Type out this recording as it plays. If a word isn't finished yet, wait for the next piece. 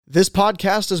This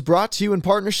podcast is brought to you in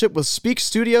partnership with Speak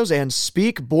Studios and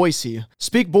Speak Boise.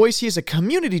 Speak Boise is a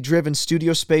community-driven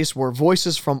studio space where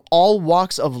voices from all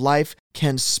walks of life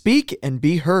can speak and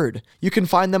be heard. You can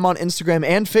find them on Instagram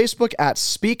and Facebook at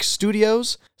Speak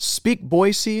Studios, Speak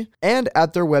Boise, and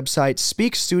at their website,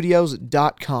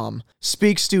 speakstudios.com.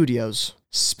 Speak Studios.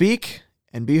 Speak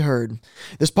and be heard.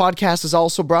 This podcast is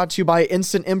also brought to you by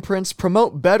Instant Imprints.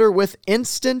 Promote better with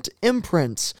Instant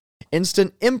Imprints.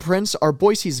 Instant Imprints are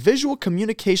Boise's visual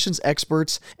communications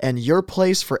experts and your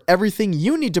place for everything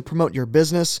you need to promote your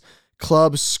business,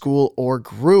 club, school, or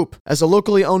group. As a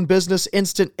locally owned business,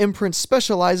 Instant Imprints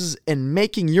specializes in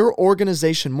making your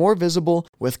organization more visible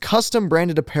with custom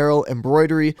branded apparel,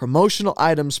 embroidery, promotional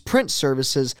items, print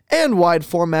services, and wide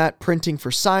format printing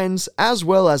for signs, as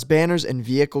well as banners and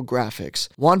vehicle graphics.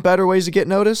 Want better ways to get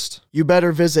noticed? You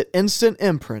better visit Instant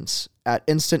Imprints at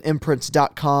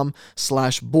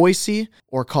instantimprints.com/Boise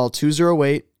or call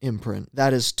 208-IMPRINT.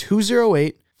 That is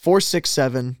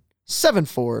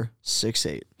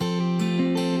 208-467-7468.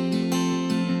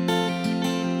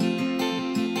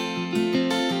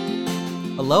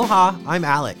 Aloha, I'm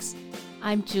Alex.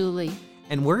 I'm Julie.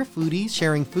 And we're foodies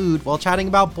sharing food while chatting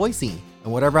about Boise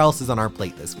and whatever else is on our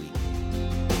plate this week.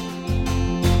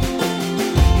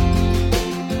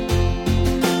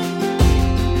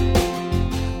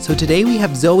 So today we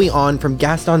have Zoe on from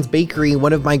Gastons Bakery,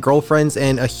 one of my girlfriends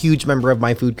and a huge member of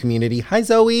my food community. Hi,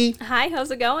 Zoe. Hi, how's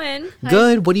it going?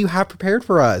 Good. What do you have prepared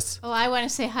for us? Oh, I want to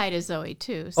say hi to Zoe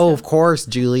too. Oh, of course,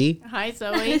 Julie. Hi,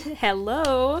 Zoe.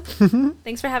 Hello.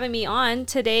 Thanks for having me on.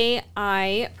 Today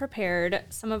I prepared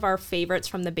some of our favorites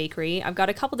from the bakery. I've got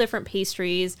a couple different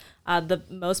pastries, the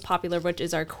most popular of which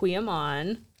is our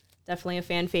Kouign-amann. Definitely a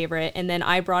fan favorite. And then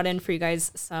I brought in for you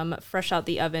guys some fresh out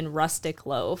the oven rustic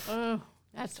loaf. Oh,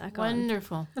 that's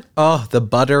wonderful. Oh, the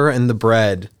butter and the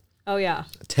bread. Oh, yeah.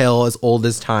 Tale as old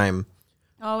as time.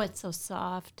 Oh, it's so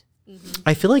soft. Mm-hmm.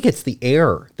 I feel like it's the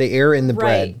air in the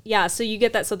bread. Yeah, so you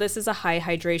get that. So this is a high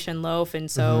hydration loaf. And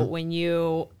so when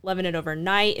you leaven it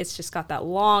overnight, it's just got that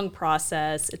long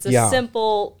process. It's a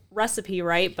simple recipe,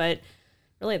 right? But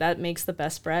really that makes the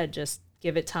best bread. Just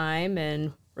give it time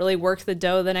and really work the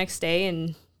dough the next day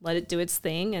and let it do its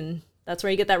thing. And that's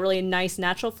where you get that really nice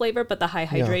natural flavor, but the high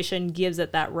hydration gives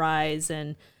it that rise,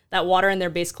 and that water in there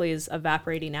basically is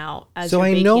evaporating out as you're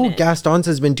baking it. So I know Gastons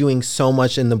has been doing so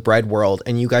much in the bread world,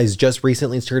 and you guys just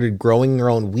recently started growing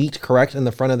your own wheat, correct, in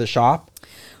the front of the shop?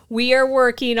 We are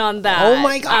working on that. Oh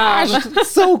my gosh,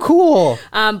 so cool.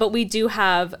 But we do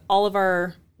have all of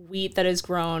our wheat that is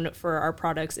grown for our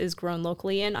products is grown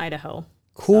locally in Idaho.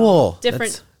 Cool. So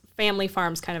different family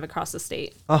farms kind of across the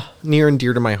state. Oh, near and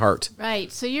dear to my heart.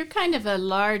 Right. So you're kind of a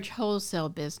large wholesale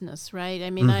business, right? I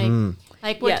mean,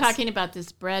 we're talking about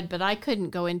this bread, but I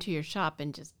couldn't go into your shop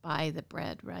and just buy the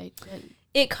bread, right?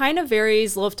 It kind of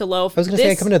varies loaf to loaf. I was going to say,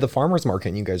 I come into the farmer's market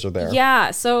and you guys are there. Yeah.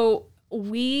 So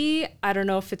I don't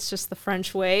know if it's just the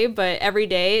French way, but every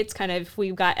day it's kind of, if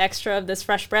we've got extra of this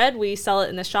fresh bread, we sell it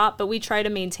in the shop, but we try to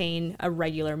maintain a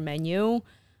regular menu.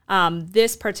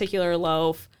 This particular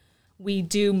loaf, we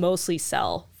do mostly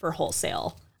sell for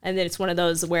wholesale. And then it's one of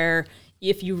those where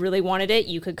if you really wanted it,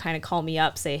 you could kind of call me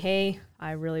up, say, hey,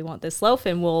 I really want this loaf,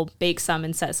 and we'll bake some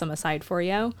and set some aside for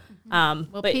you.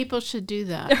 But people should do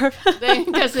that.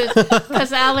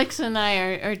 Because Alex and I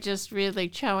are just really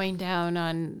chowing down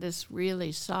on this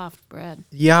really soft bread.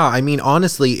 Yeah, I mean,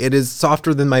 honestly, it is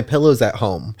softer than my pillows at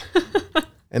home.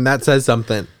 And that says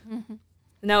something.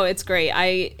 No, it's great.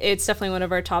 It's definitely one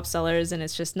of our top sellers, and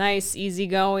it's just nice,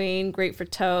 easygoing, great for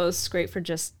toast, great for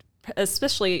just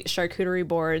especially charcuterie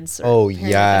boards. Oh,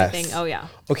 yes. Anything. Oh, yeah.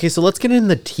 Okay, so let's get in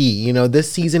the tea. You know,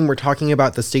 this season we're talking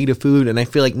about the state of food, and I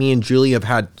feel like me and Julie have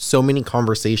had so many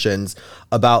conversations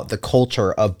about the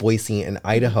culture of Boise and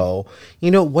Idaho.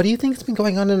 You know, what do you think has been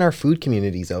going on in our food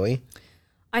community, Zoe?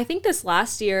 I think this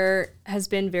last year has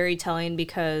been very telling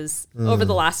because over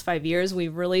the last 5 years,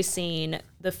 we've really seen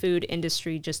the food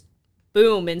industry just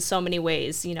boom in so many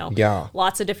ways, you know. Yeah.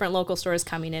 Lots of different local stores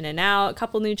coming in and out, a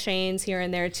couple new chains here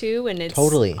and there too. And it's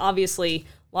obviously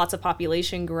lots of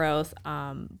population growth.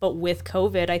 But with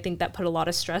COVID, I think that put a lot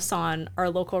of stress on our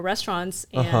local restaurants.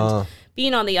 And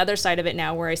being on the other side of it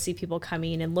now, where I see people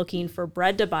coming and looking for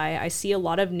bread to buy, I see a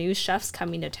lot of new chefs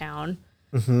coming to town.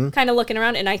 Kind of looking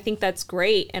around, and I think that's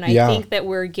great. And I think that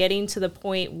we're getting to the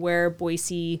point where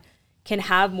Boise can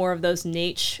have more of those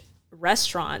niche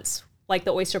restaurants, like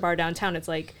the Oyster Bar downtown. It's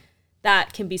like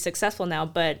that can be successful now,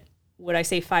 but would I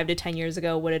say 5 to 10 years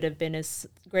ago, would it have been as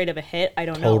great of a hit? I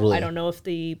don't know. I don't know if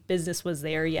the business was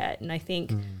there yet. And I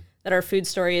think that our food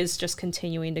story is just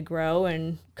continuing to grow,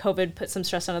 and COVID put some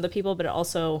stress on other people, but it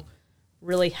also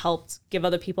really helped give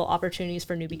other people opportunities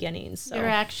for new beginnings. So. You're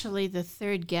actually the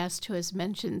third guest who has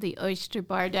mentioned the Oyster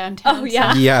Bar downtown. Oh,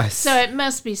 yeah. Yes. So it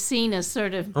must be seen as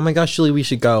sort of... Oh my gosh, Julie, we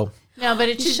should go. No, but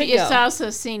it's also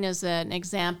seen as an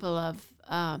example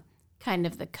of kind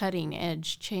of the cutting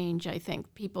edge change. I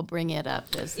think people bring it up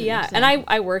as and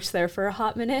I worked there for a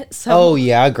hot minute. So oh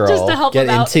yeah, girl, just to help get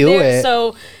out into there. it.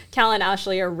 So Cal and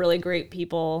Ashley are really great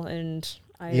people, and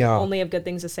I only have good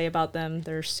things to say about them.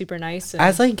 They're super nice. And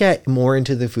as I get more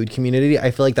into the food community,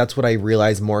 I feel like that's what I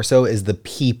realize more so is the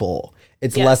people.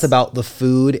 It's less about the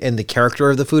food and the character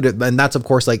of the food, and that's of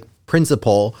course like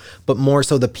principle, but more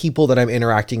so the people that I'm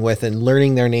interacting with and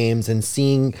learning their names and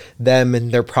seeing them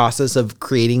and their process of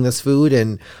creating this food.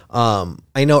 And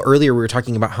I know earlier we were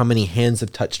talking about how many hands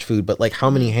have touched food, but like how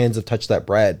many hands have touched that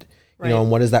bread, you know, and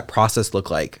what does that process look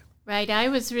like? Right. I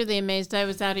was really amazed. I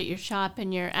was out at your shop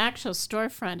and your actual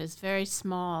storefront is very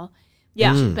small.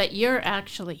 Yeah. But you're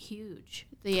actually huge.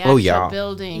 The actual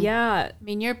building. Yeah. I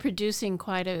mean, you're producing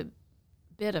quite a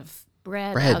bit of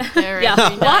bread out there.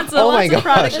 Lots of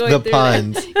product going the through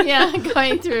puns.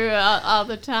 Going through all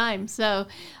the time. So,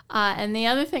 and the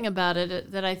other thing about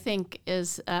it that I think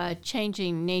is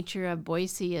changing nature of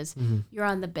Boise is you're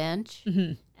on the bench,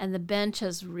 and the bench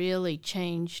has really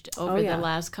changed over the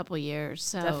last couple of years.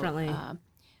 So definitely.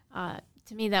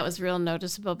 To me, that was real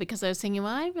noticeable because I was thinking,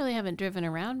 well, I really haven't driven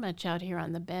around much out here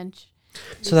on the bench.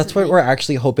 So that's what we're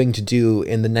actually hoping to do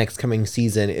in the next coming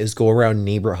season is go around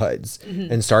neighborhoods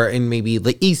and start in maybe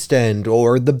the East End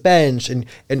or the Bench and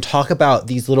talk about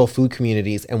these little food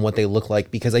communities and what they look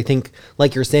like. Because I think,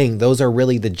 like you're saying, those are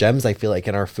really the gems, I feel like,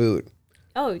 in our food.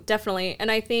 Oh, definitely. And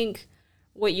I think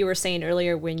what you were saying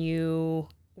earlier when you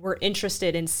were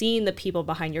interested in seeing the people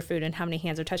behind your food and how many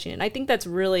hands are touching it. And I think that's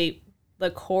really the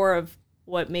core of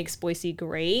what makes Boise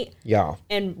great. Yeah.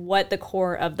 And what the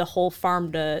core of the whole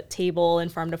farm to table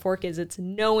and farm to fork is. It's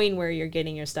knowing where you're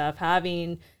getting your stuff,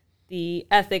 having the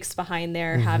ethics behind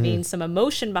there, having some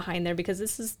emotion behind there, because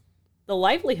this is the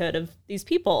livelihood of these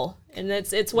people. And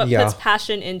it's what puts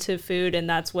passion into food, and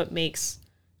that's what makes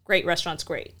great restaurants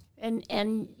great.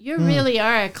 And you really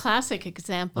are a classic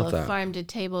example of farm to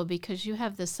table because you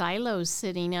have the silos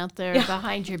sitting out there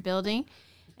behind your building.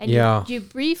 And you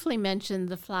briefly mentioned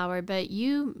the flour, but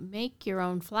you make your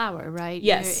own flour, right?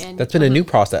 Yes. That's been a new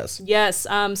process. Yes.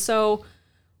 So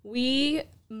we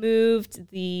moved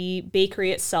the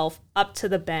bakery itself up to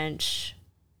the bench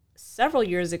several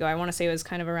years ago. I want to say it was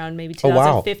kind of around maybe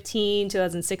 2015,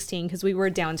 2016, because we were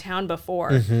downtown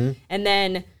before. And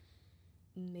then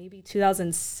maybe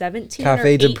 2017 Cafe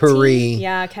or de 18. Paris.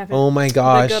 Yeah, Cafe. Oh my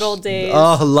gosh. The good old days.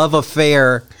 Oh, love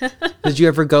affair. Did you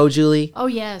ever go, Julie? Oh,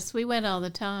 yes. We went all the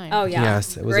time. Oh, yeah.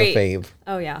 Yes, it was Great. a fave.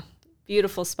 Oh, yeah.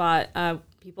 Beautiful spot.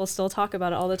 People still talk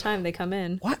about it all the time. They come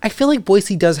in. What? I feel like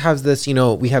Boise does have this, you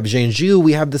know, we have Jeanju,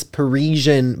 we have this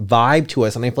Parisian vibe to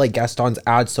us, and I feel like Gastons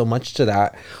adds so much to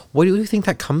that. What do you think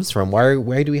that comes from?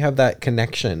 Why do we have that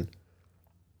connection?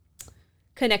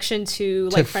 Connection to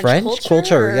like French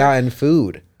culture, and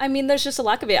food. I mean, there's just a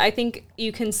lack of it. I think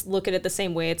you can look at it the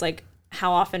same way. It's like,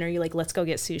 how often are you like, let's go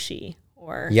get sushi,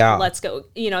 or let's go,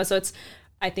 you know? So it's,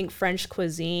 I think French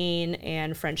cuisine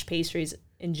and French pastries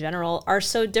in general are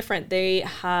so different. They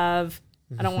have,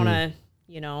 I don't want to,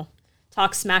 you know,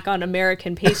 talk smack on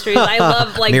American pastries. I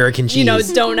love like American cheese, you know,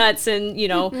 donuts and, you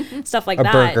know, stuff like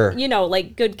that. Burger. You know,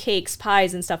 like good cakes,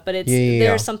 pies and stuff. But it's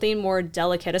there's something more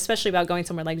delicate, especially about going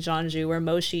somewhere like Jeanju or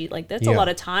Moshi. Like that's a lot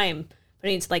of time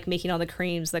putting into like making all the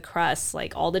creams, the crusts,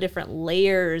 like all the different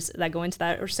layers that go into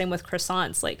that. Or same with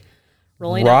croissants, like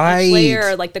rolling up each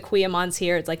layer, like the Kouillamans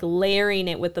here. It's like layering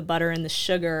it with the butter and the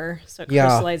sugar so it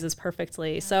crystallizes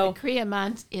perfectly. So the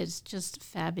Kouillamans is just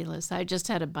fabulous. I just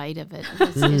had a bite of it.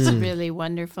 It's really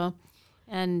wonderful,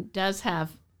 and does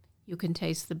have, you can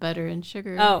taste the butter and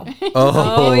sugar.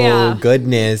 Oh yeah,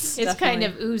 goodness! It's kind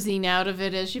of oozing out of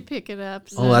it as you pick it up.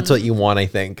 So. Oh, that's what you want, I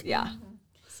think. Yeah.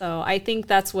 So I think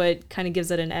that's what kind of gives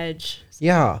it an edge.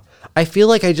 Yeah. I feel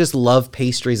like I just love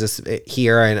pastries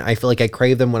here, and I feel like I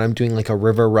crave them when I'm doing like a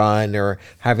river run or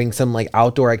having some like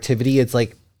outdoor activity. It's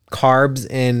like carbs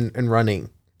and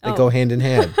running. They go hand in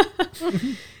hand.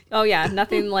 Oh yeah,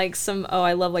 nothing like some,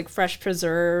 I love like fresh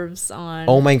preserves on.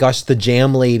 Oh my gosh, the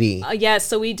jam lady. Yes,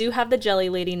 so we do have the jelly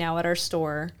lady now at our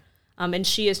store. And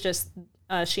she is just,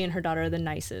 she and her daughter are the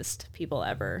nicest people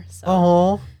ever.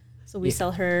 So we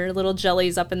sell her little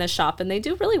jellies up in the shop, and they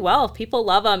do really well. People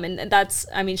love them. And that's,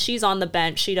 I mean, she's on the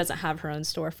bench. She doesn't have her own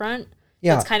storefront.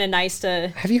 Yeah. So it's kind of nice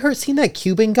to. Have you seen that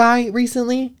Cuban guy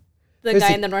recently? The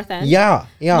guy in the North End? Yeah.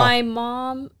 My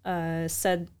mom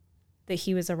said that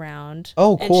he was around.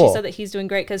 Oh, cool. And she said that he's doing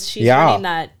great because she's running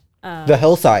that The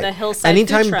Hillside. The Hillside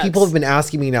Anytime food trucks. people have been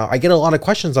asking me now, I get a lot of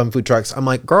questions on food trucks. I'm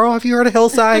like, girl, have you heard of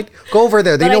Hillside? Go over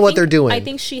there. They know what they're doing. I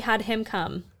think she had him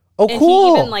come. Oh, and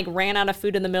cool. he even like ran out of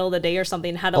food in the middle of the day or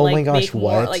something, had to Oh like my gosh, make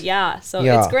more. what? Like, yeah. So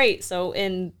Yeah. it's great. So,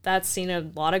 and that's seen a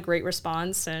lot of great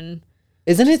response. And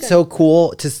Isn't it so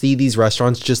cool to see these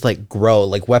restaurants just like grow,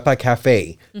 like Wepa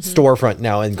Cafe storefront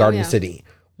now in Garden yeah. City?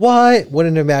 What?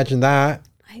 Wouldn't imagine that.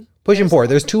 Push and pour.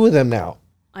 There's 2 of them now.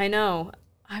 I know.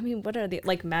 I mean, what are the,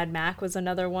 like Mad Mac was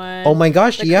another one. Oh my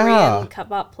gosh, the yeah. Korean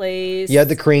kebab place. Yeah,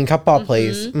 the Korean kebab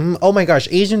place. Oh my gosh,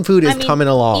 Asian food is coming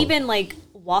along. Even like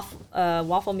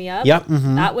Waffle Me Up. Yep,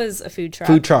 That was a food truck.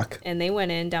 Food truck. And they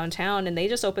went in downtown and they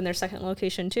just opened their second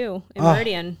location too in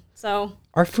Meridian. So,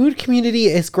 Our food community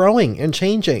is growing and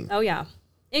changing. oh yeah,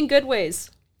 in good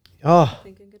ways. Oh, I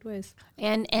think in good ways.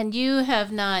 And you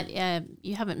have not,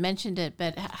 you haven't mentioned it,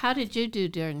 but how did you do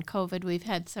during COVID? We've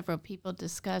had several people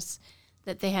discuss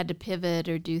that they had to pivot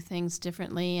or do things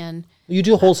differently. And you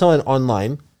do wholesale and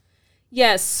online.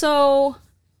 Yes. So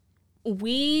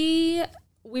we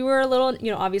were a little,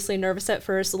 obviously nervous at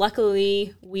first.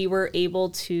 Luckily, we were able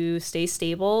to stay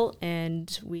stable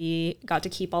and we got to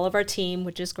keep all of our team,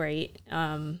 which is great.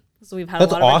 So we've had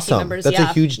That's a lot of our awesome. team members. That's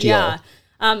a huge deal.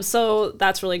 Yeah. So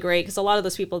that's really great because a lot of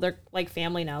those people, they're like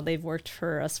family now. They've worked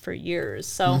for us for years.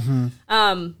 So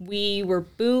we were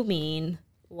booming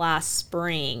last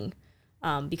spring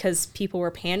because people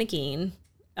were panicking,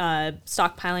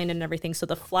 stockpiling and everything. So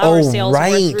the flour sales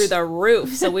were through the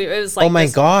roof. So it was like, oh my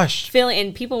gosh. feeling,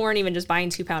 and people weren't even just buying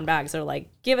 2-pound bags. They're like,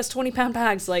 give us 20-pound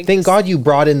bags. Like, Thank God you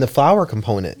brought in the flour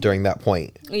component during that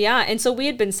point. yeah. And so we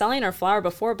had been selling our flour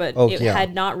before, but it yeah.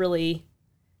 had not really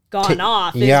gone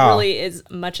off really as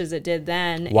much as it did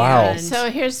then. Wow. And so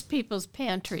here's people's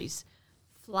pantries: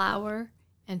 flour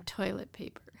and toilet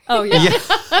paper. oh yeah.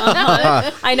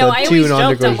 I know. The I two always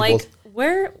joked. I'm non-negotiables. like,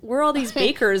 where were all these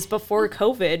bakers before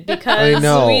COVID? Because I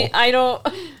know. I don't.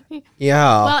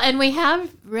 Yeah. Well, and we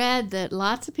have read that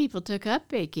lots of people took up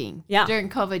baking Yeah. during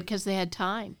COVID because they had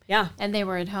time. Yeah. And they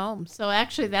were at home. So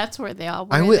actually, that's where they all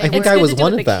were. I think It's I good was to do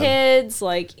one with of the them. kids.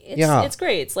 Like, Yeah. it's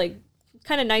great. It's like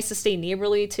kind of nice to stay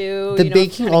neighborly too. The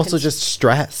baking also just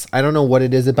stress. I don't know what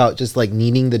it is about just like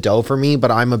kneading the dough for me, but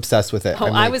I'm obsessed with it. Oh,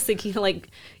 I'm I like, was thinking like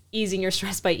easing your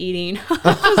stress by eating. I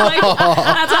was like,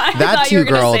 that's what I That thought you were too,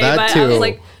 gonna girl, say, that but I too. was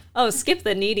like, oh, skip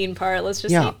the kneading part. Let's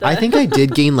just yeah, eat the. I think I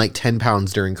did gain like 10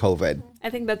 pounds during COVID. I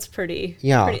think that's pretty.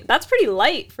 Yeah. That's pretty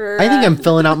light for. I think I'm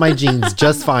filling out my jeans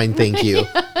just fine. Thank you.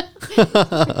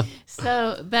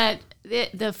 So, but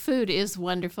the food is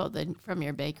wonderful from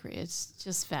your bakery. It's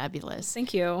just fabulous.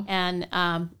 Thank you. And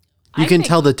You can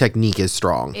tell the technique is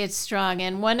strong. it's strong.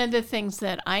 And one of the things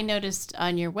that I noticed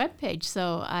on your webpage,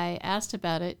 so I asked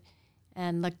about it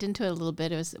and looked into it a little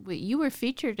bit, was you were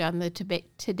featured on the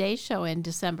Today Show in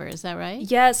December. Is that right?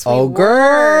 Yes. We Oh, were.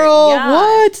 girl, Yeah.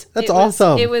 what? That's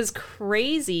awesome. It was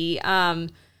crazy.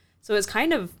 So it was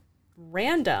kind of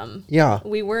random. Yeah.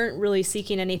 We weren't really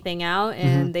seeking anything out,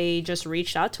 and they just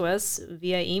reached out to us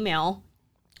via email.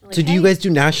 Like, So do you guys do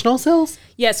national sales?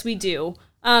 Yes, we do.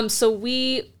 So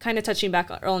we kind of touching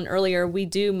back on earlier, we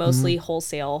do mostly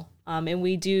wholesale. And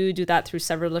we do that through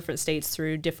several different states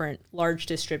through different large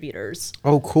distributors.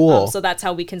 Oh, cool. So that's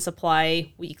how we can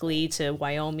supply weekly to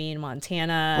Wyoming,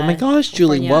 Montana. Oh my gosh,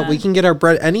 Julie, what? We can get our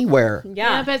bread anywhere.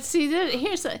 Yeah, but see,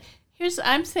 here's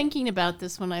I'm thinking about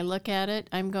this when I look at it.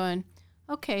 I'm going,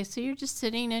 okay, so you're just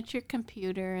sitting at your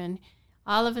computer and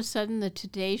all of a sudden the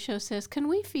Today Show says, can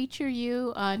we feature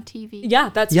you on TV? Yeah,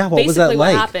 that's what basically was that what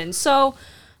like? happened. So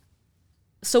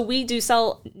we do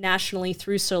sell nationally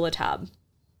through Solotab.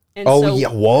 And yeah.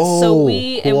 Whoa, So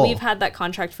and cool. we've had that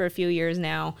contract for a few years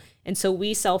now. And so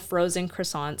we sell frozen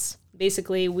croissants.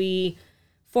 Basically, we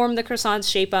form the croissants,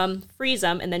 shape them, freeze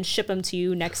them, and then ship them to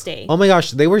you next day. Oh my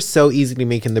gosh, they were so easy to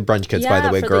make in the brunch kits, by the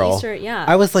way, for girl. The Easter, yeah.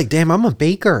 I was like, damn, I'm a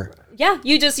baker. Yeah,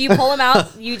 you pull them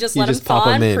out, you just let them just pop thaw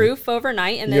 'em and in. proof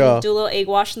overnight, and then Yeah. do a little egg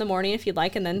wash in the morning if you'd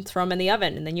like, and then throw them in the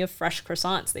oven, and then you have fresh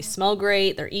croissants. They smell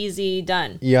great, they're easy,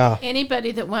 done. Yeah.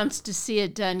 Anybody that wants to see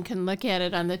it done can look at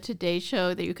it on the Today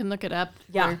Show. That you can look it up.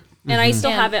 Yeah. for- And I still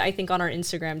And- have it, I think, on our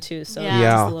Instagram too. So Yeah.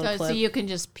 Yeah. just a little So clip. you can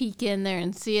just peek in there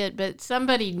and see it. But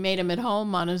somebody made them at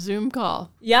home on a Zoom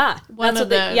call. Yeah, One that's of what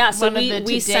the- they, yeah. So one of the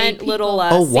we Today sent little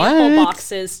people. Oh, sample what?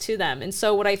 boxes to them, and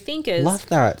so what I think is Love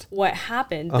that. what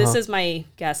happened. This is my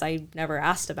guess. I never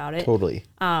asked about it. Totally.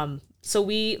 So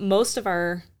most of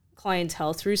our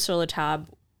clientele through Solotab,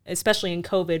 especially in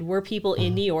COVID, were people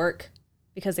in New York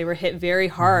because they were hit very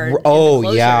hard. in the Oh,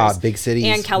 yeah, closures, big cities.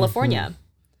 and California.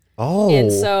 Oh.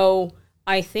 And so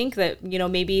I think that,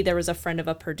 maybe there was a friend of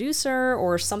a producer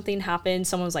or something happened.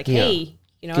 Someone was like, hey,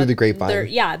 through the grapevine.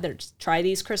 They're try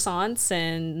these croissants,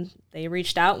 and they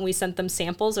reached out and we sent them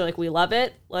samples. They're like, we love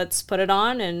it. Let's put it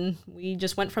on. And we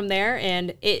just went from there,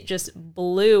 and it just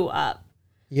blew up.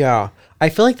 Yeah. I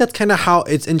feel like that's kind of how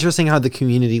it's interesting how the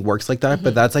community works like that.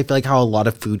 But that's, I feel like, how a lot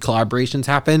of food collaborations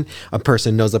happen. A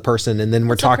person knows a person, and then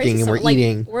we're talking and we're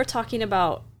eating. We're talking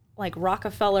about like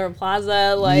Rockefeller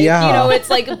Plaza, it's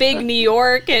like big New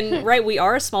York, and we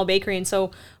are a small bakery, and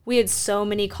so we had so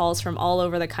many calls from all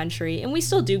over the country, and we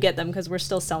still do get them because we're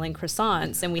still selling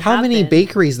croissants, and how many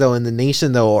bakeries though in the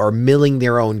nation though are milling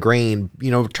their own grain,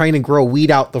 trying to grow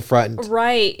wheat out the front?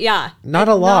 Right, yeah, not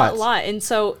a lot, and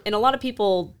a lot of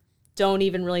people don't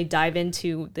even really dive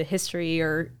into the history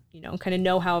or kind of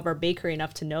know-how of our bakery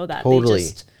enough to know that. Totally. They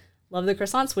just love the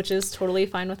croissants, which is totally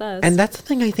fine with us. And that's the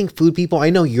thing, I think food people, I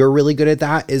know you're really good at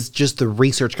that, is just the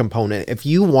research component. If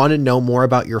you want to know more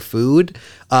about your food,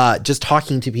 just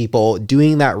talking to people,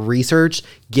 doing that research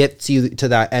gets you to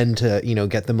that end to,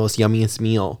 get the most yummiest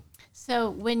meal. So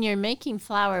when you're making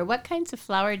flour, what kinds of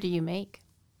flour do you make?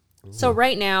 So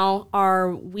right now,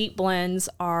 our wheat blends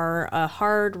are a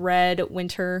hard red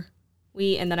winter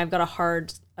wheat, and then I've got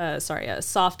a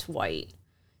soft white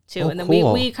too. And then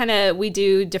cool. we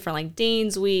do different like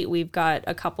Dane's wheat. We've got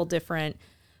a couple different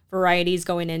varieties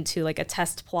going into like a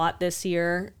test plot this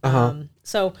year.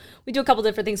 So we do a couple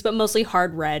different things, but mostly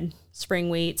hard red spring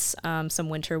wheats, some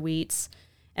winter wheats.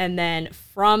 And then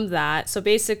from that, so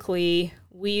basically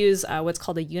we use what's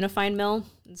called a unified mill.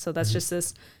 So that's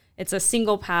just it's a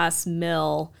single pass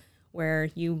mill where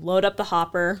you load up the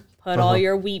hopper, put all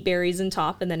your wheat berries in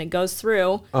top, and then it goes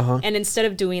through. And instead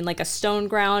of doing like a stone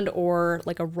ground or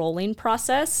like a rolling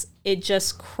process, it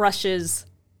just crushes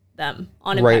them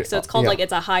on impact. So it's called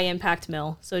it's a high impact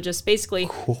mill. So it just basically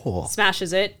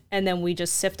smashes it, and then we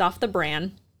just sift off the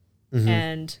bran,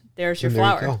 and there's your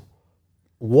flour. You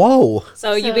Whoa.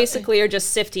 So you basically are just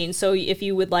sifting. So if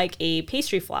you would like a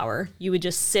pastry flour, you would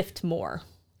just sift more.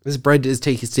 This bread is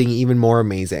tasting even more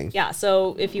amazing. Yeah,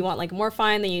 so if you want like more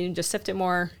fine, then you just sift it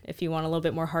more. If you want a little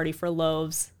bit more hearty for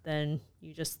loaves, then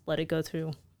you just let it go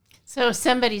through. So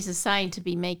somebody's assigned to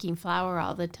be making flour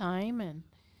all the time, and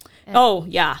oh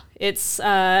yeah, it's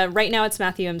right now it's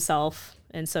Matthew himself,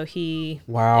 and so he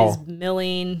is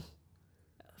milling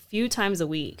a few times a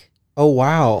week. Oh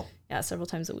wow. Yeah, several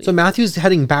times a week. So Matthew's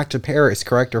heading back to Paris,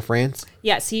 correct, or France?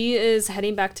 Yes, he is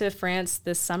heading back to France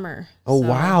this summer. Oh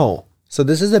wow. So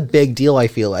this is a big deal, I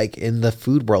feel like, in the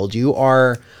food world.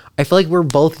 I feel like we're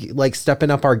both like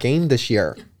stepping up our game this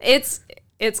year. It's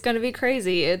going to be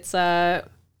crazy.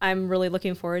 I'm really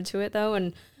looking forward to it though.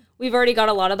 And we've already got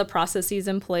a lot of the processes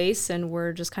in place, and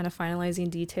we're just kind of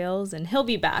finalizing details, and he'll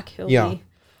be back. We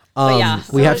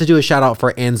have to do a shout out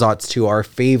for Anzot's too, our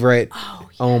favorite.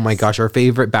 Oh my gosh, our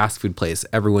favorite Basque food place.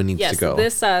 Everyone needs to go.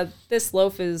 This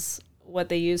loaf is what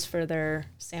they use for their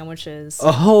sandwiches.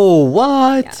 Oh,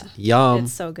 what? Yeah. Yum.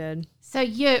 It's so good. So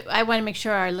I want to make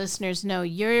sure our listeners know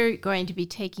you're going to be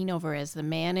taking over as the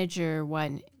manager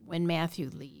when Matthew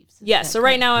leaves. Yes. So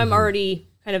right now I'm already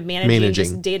kind of managing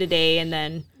just day to day, and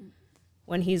then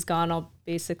when he's gone, I'll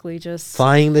basically just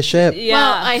flying the ship. Yeah.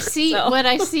 Well, I see what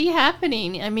I see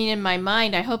happening. I mean, in my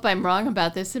mind, I hope I'm wrong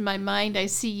about this. In my mind, I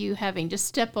see you having to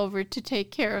step over to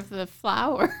take care of the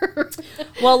flour.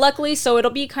 Well, luckily, so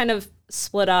it'll be kind of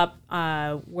split up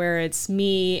where it's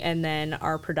me and then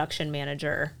our production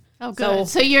manager. Oh, good.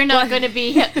 So you're not going to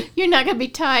be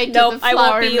tied to the flour I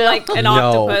won't be mill. like an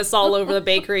octopus all over the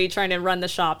bakery trying to run the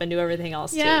shop and do everything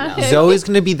else too. No. Zoe's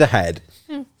going to be the head.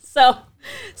 So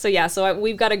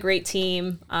we've got a great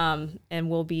team, and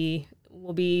we'll be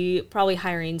probably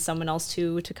hiring someone else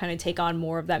to kind of take on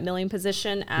more of that milling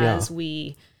position as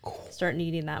we start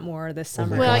needing that more this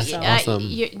summer. Well,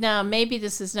 awesome. Now maybe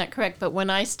this is not correct, but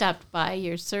when I stopped by,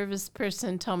 your service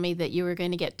person told me that you were going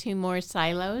to get 2 more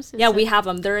silos. We have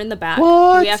them. They're in the back.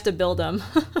 What? We have to build them.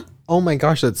 Oh my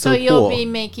gosh, that's so cool. So you'll be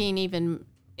making even.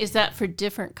 Is that for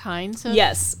different kinds of?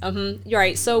 Yes. You're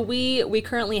right. So we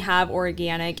currently have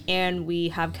organic and we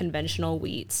have conventional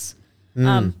wheats.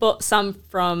 But some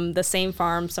from the same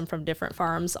farm, some from different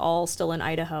farms, all still in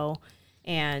Idaho,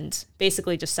 and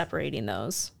basically just separating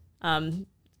those.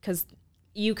 Because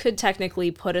you could technically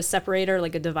put a separator,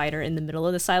 like a divider, in the middle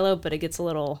of the silo, but it gets a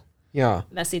little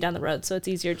messy down the road. So it's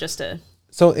easier just to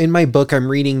So in my book, I'm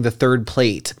reading The Third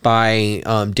Plate by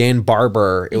Dan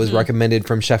Barber. It was recommended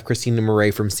from Chef Christina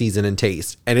Murray from Season and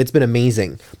Taste, and it's been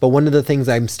amazing. But one of the things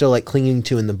I'm still like clinging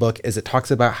to in the book is it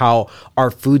talks about how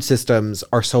our food systems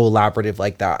are so elaborative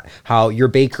like that. How your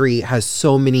bakery has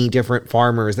so many different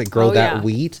farmers that grow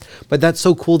wheat. But that's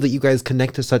so cool that you guys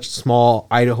connect to such small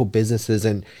Idaho businesses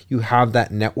and you have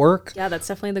that network. Yeah, that's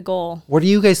definitely the goal. What are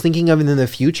you guys thinking of in the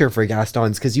future for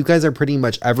Gastons? Because you guys are pretty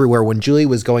much everywhere. When Julie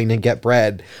was going to get bread,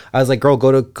 I was like, girl,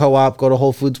 go to Co-op, go to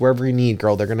Whole Foods, wherever you need,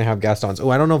 girl. They're going to have Gastons. Oh,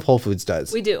 I don't know if Whole Foods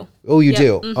does. We do. Oh, you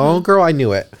do? Oh, girl, I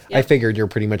knew it. I figured you're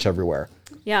pretty much everywhere.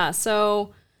 Yeah,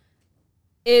 so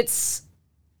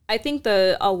I think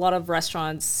a lot of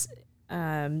restaurants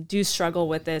do struggle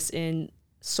with this in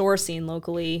sourcing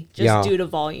locally just due to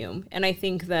volume. And I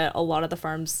think that a lot of the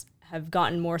farms have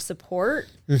gotten more support.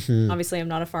 Obviously, I'm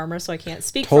not a farmer, so I can't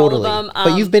speak for all of them.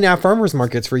 But you've been at farmers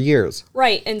markets for years.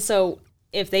 Right. And so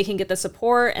if they can get the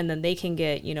support and then they can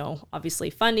get, obviously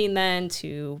funding then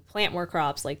to plant more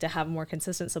crops, like to have more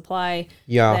consistent supply,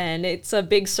 then it's a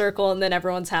big circle and then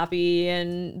everyone's happy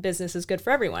and business is good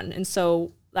for everyone. And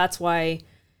so that's why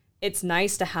it's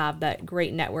nice to have that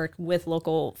great network with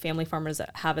local family farmers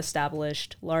that have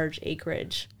established large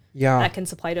acreage that can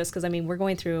supply to us. Because, we're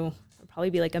going through probably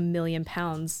be like 1 million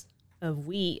pounds of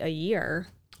wheat a year.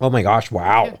 Oh my gosh,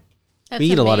 wow. We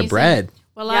eat a lot of bread.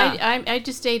 Well, I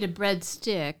just ate a bread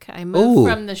stick. I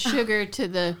moved from the sugar to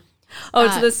the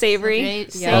to the savory.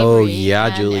 Oh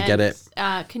yeah, Julie, get it.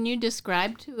 Can you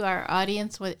describe to our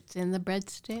audience what's in the bread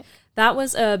stick? That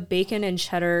was a bacon and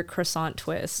cheddar croissant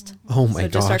twist. Oh my gosh. So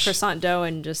just our croissant dough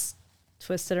and just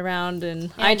twist it around.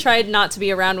 And I tried not to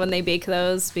be around when they bake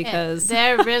those because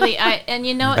they're really.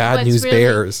 Bad news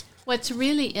bears. What's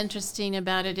really interesting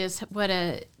about it is what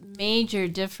a major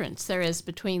difference there is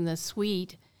between the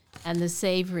sweet and the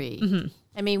savory.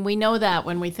 We know that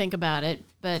when we think about it,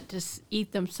 but just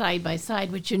eat them side by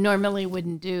side, which you normally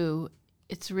wouldn't do.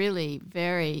 It's really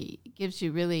gives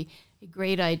you really a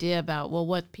great idea about,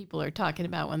 what people are talking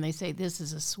about when they say this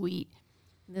is a sweet,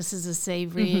 this is a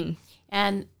savory.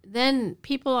 And then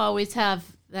people always have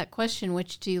that question,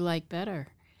 which do you like better?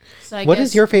 So what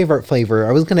is your favorite flavor?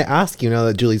 I was going to ask you now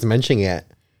that Julie's mentioning it.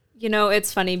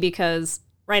 It's funny because,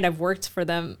 I've worked for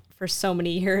them for so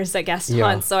many years at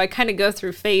Gastons, so I kind of go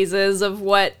through phases of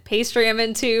what pastry I'm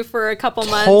into for a couple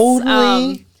months.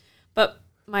 Totally. But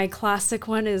my classic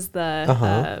one is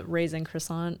the raisin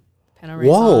croissant, pain au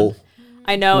raisin. Whoa.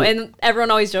 I know, and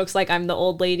everyone always jokes like I'm the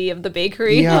old lady of the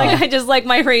bakery. Like I just like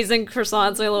my raisin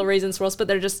croissants, my little raisin swirls, but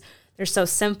they're so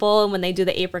simple, and when they do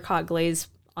the apricot glaze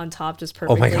on top just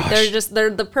perfectly. Oh my gosh. They're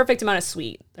the perfect amount of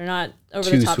sweet. They're not over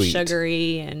the top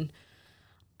sugary, and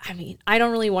I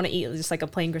don't really want to eat just like a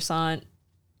plain croissant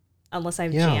unless I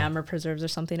have jam or preserves or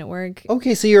something at work.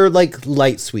 Okay, so you're like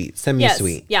light sweet,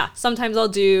 semi-sweet. Yes, yeah. Sometimes I'll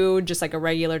do just like a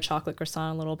regular chocolate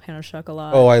croissant, a little pain au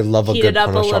chocolat. Oh, I love a good heat it up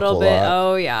pain au a little chocolat. bit.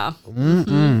 Oh yeah.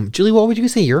 Julie, what would you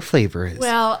say your flavor is?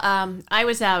 Well, I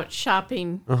was out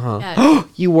shopping.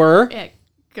 You were? At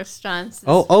Gastons.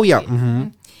 Oh yeah.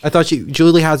 I thought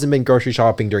Julie hasn't been grocery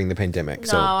shopping during the pandemic,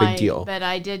 so big deal. But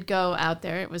I did go out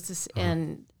there. It was this,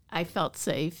 and I felt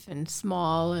safe and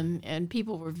small, and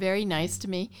people were very nice to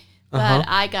me. But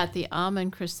I got the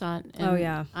almond croissant.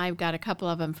 And I got a couple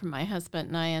of them from my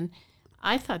husband and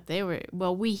I thought they were,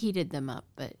 we heated them up,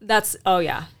 but that's,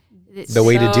 the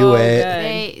way to do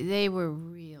it. They were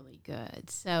really good.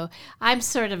 So I'm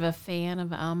sort of a fan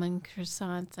of almond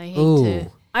croissants.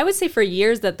 I would say for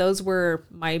years that those were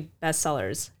my best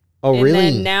sellers. Oh, and really?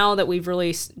 And then now that we've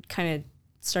really kind of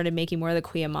started making more of the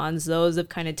Kouign-Amanns, those have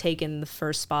kind of taken the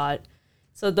first spot.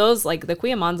 So those, like the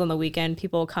Kouign-Amanns on the weekend,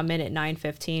 people come in at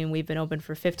 9:15. We've been open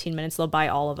for 15 minutes. They'll buy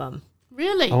all of them.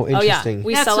 Really? Oh, interesting. Oh, yeah.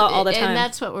 We sell out all the time. And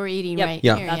that's what we're eating right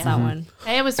here. Yeah, that's that one.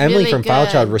 It was Emily really from good.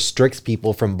 Filechild restricts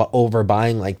people from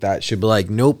overbuying like that. She'd be like,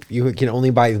 nope, you can only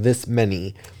buy this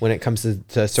many when it comes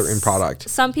to a certain product.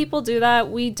 Some people do that.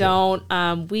 We don't.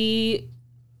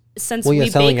 Since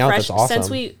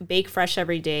we bake fresh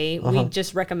every day, we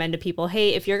just recommend to people,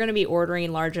 hey, if you're going to be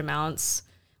ordering large amounts,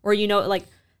 or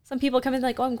some people come in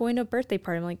like, oh, I'm going to a birthday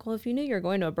party. I'm like, well, if you knew you were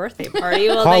going to a birthday party,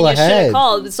 well, then you should have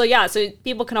called. So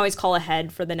people can always call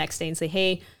ahead for the next day and say,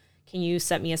 hey, can you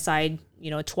set me aside,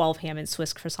 12 ham and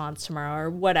Swiss croissants tomorrow or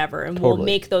whatever, and we'll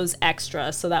make those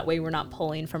extra so that way we're not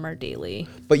pulling from our daily.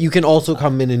 But you can also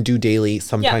come in and do daily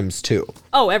sometimes too.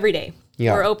 Oh, every day.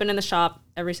 Yeah. We're open in the shop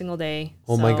every single day.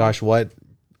 Oh my gosh, what?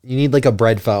 You need like a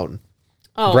bread phone.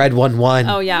 Oh. Bread 11.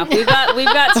 Oh yeah, we've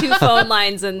got 2 phone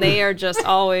lines and they are just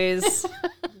always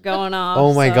going off.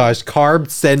 Oh my gosh, Carb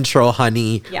Central,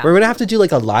 honey. Yeah. We're gonna have to do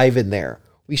like a live in there.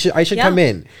 I should come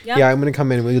in. Yep. Yeah, I'm gonna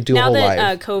come in. We'll do a whole live.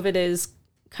 Now that COVID is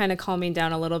kind of calming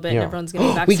down a little bit, and everyone's getting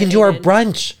vaccinated. We can do our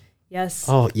brunch. Yes.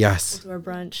 Oh, yes. We'll do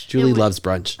our brunch. Julie loves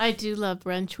brunch. I do love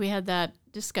brunch. We had that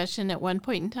discussion at one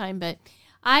point in time, but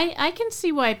I can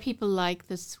see why people like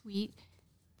the sweet,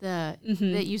 that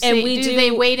you say. Do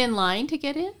they wait in line to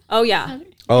get in? Oh, yeah.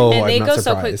 Oh, and I'm they not go surprised.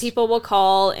 so quick. People will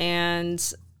call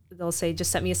and they'll say,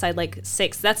 just set me aside like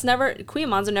 6. That's never,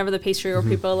 Kouign-Amanns are never the pastry where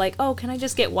people are like, oh, can I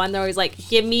just get one? They're always like,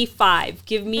 give me 5,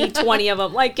 give me 20 of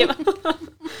them. Like, they're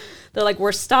like,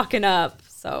 we're stocking up.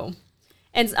 So,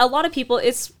 and a lot of people,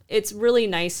 it's really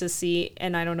nice to see.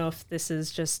 And I don't know if this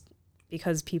is just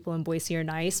because people in Boise are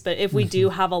nice, but if we do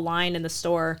have a line in the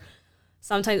store,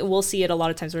 sometimes we'll see it a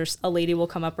lot of times where a lady will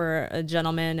come up or a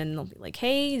gentleman and they'll be like,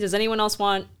 hey, does anyone else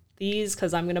want these?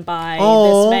 Because I'm going to buy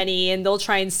this many, and they'll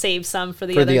try and save some for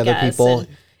the other guests. People.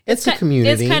 It's a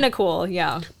community. It's kind of cool,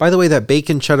 yeah. By the way, that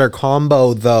bacon cheddar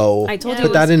combo, though. I told you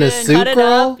put that in a soup, Cut it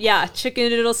girl? up. Yeah, chicken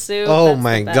noodle soup. Oh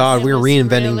my God, we're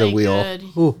reinventing the wheel.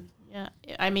 Ooh. Yeah,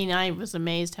 I mean, I was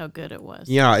amazed how good it was.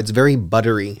 Yeah, it's very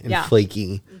buttery and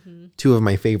flaky. 2 of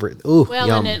my favorite. Ooh, well,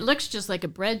 yum. and it looks just like a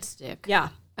breadstick. Yeah.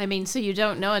 I mean, so you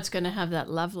don't know it's going to have that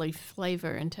lovely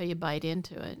flavor until you bite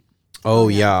into it. Oh,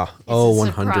 yeah. Oh,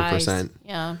 100%. 100%.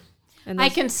 Yeah. And I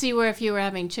can see where if you were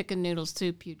having chicken noodle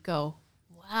soup, you'd go,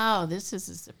 wow, this is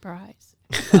a surprise.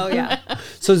 Oh, yeah.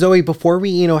 So, Zoe, before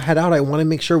we, head out, I want to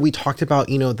make sure we talked about,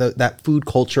 that food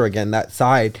culture again, that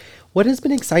side. What has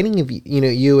been exciting of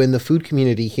you in the food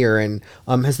community here? And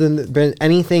has there been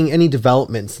any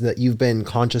developments that you've been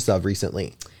conscious of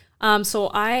recently?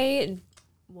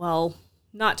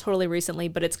 Not totally recently,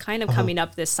 but it's kind of coming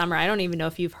up this summer. I don't even know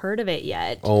if you've heard of it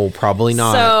yet. Oh, probably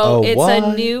not. So it's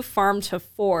a new farm to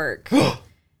fork.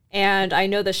 And I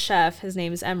know the chef, his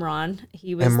name is Emron.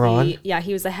 He was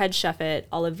he was the head chef at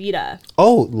Olavita.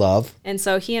 Oh, love. And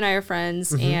so he and I are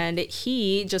friends, and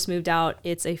he just moved out.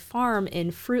 It's a farm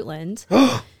in Fruitland.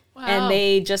 Wow. And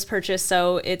they just purchased,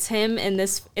 so it's him and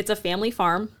it's a family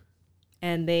farm.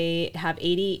 And they have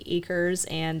 80 acres,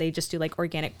 and they just do like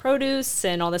organic produce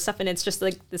and all this stuff. And it's just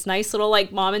like this nice little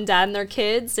like mom and dad and their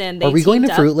kids. And they are we going to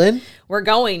Fruitland? We're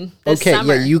going this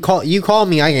summer. Yeah. You call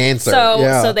me, I answer.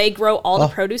 So they grow all the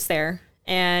produce there.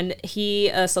 And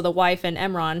so the wife and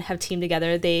Emron have teamed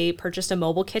together. They purchased a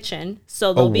mobile kitchen,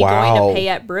 so they'll be going to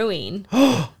Payette Brewing.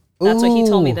 That's what he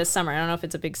told me this summer. I don't know if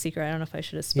it's a big secret. I don't know if I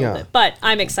should have spilled it, but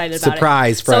I'm excited about it.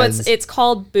 Surprise, friends. So it's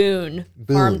called Boone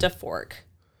Farm to Fork.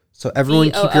 So everyone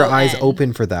keep your eyes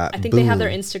open for that. I think they have their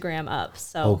Instagram up.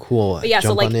 So cool. But yeah,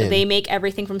 so like they make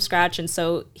everything from scratch, and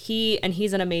so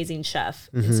he's an amazing chef.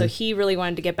 And so he really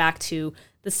wanted to get back to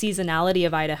the seasonality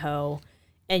of Idaho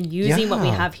and using what we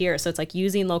have here. So it's like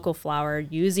using local flour,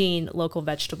 using local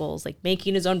vegetables, like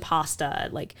making his own pasta,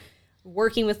 like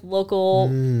working with local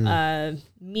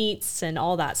meats and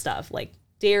all that stuff, like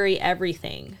dairy,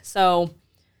 everything. So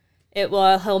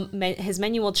his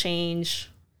menu will change,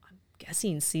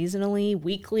 guessing seasonally,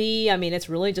 weekly. I mean, it's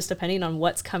really just depending on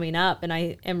what's coming up, and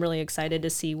I am really excited to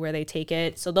see where they take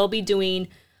it. So they'll be doing,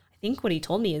 I think what he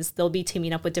told me is they'll be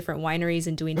teaming up with different wineries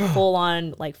and doing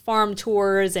full-on like farm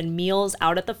tours and meals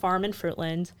out at the farm in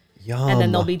Fruitland. Yum. And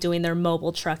then they'll be doing their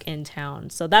mobile truck in town.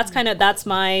 So that's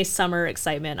my summer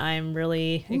excitement. I'm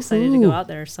really excited to go out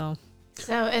there. So,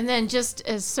 and then just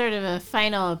as sort of a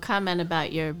final comment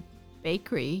about your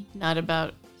bakery, not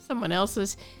about someone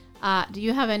else's, do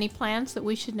you have any plans that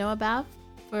we should know about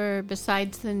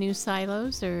besides the new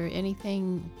silos or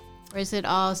anything? Or is it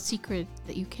all secret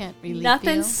that you can't really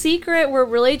Nothing's secret. We're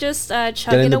really just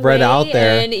chugging the away. bread out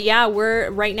there. And yeah,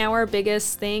 right now our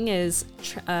biggest thing is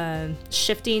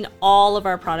shifting all of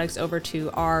our products over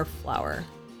to our flour.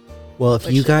 Well, if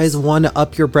you guys want to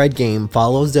up your bread game,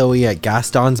 follow Zoe at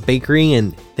Gastons Bakery.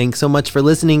 And thanks so much for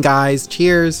listening, guys.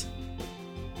 Cheers.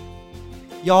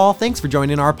 Y'all, thanks for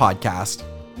joining our podcast.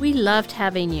 We loved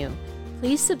having you.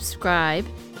 Please subscribe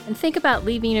and think about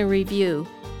leaving a review.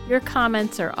 Your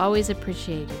comments are always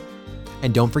appreciated.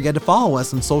 And don't forget to follow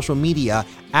us on social media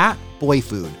at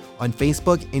BoyFood on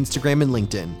Facebook, Instagram, and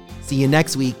LinkedIn. See you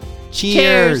next week.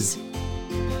 Cheers.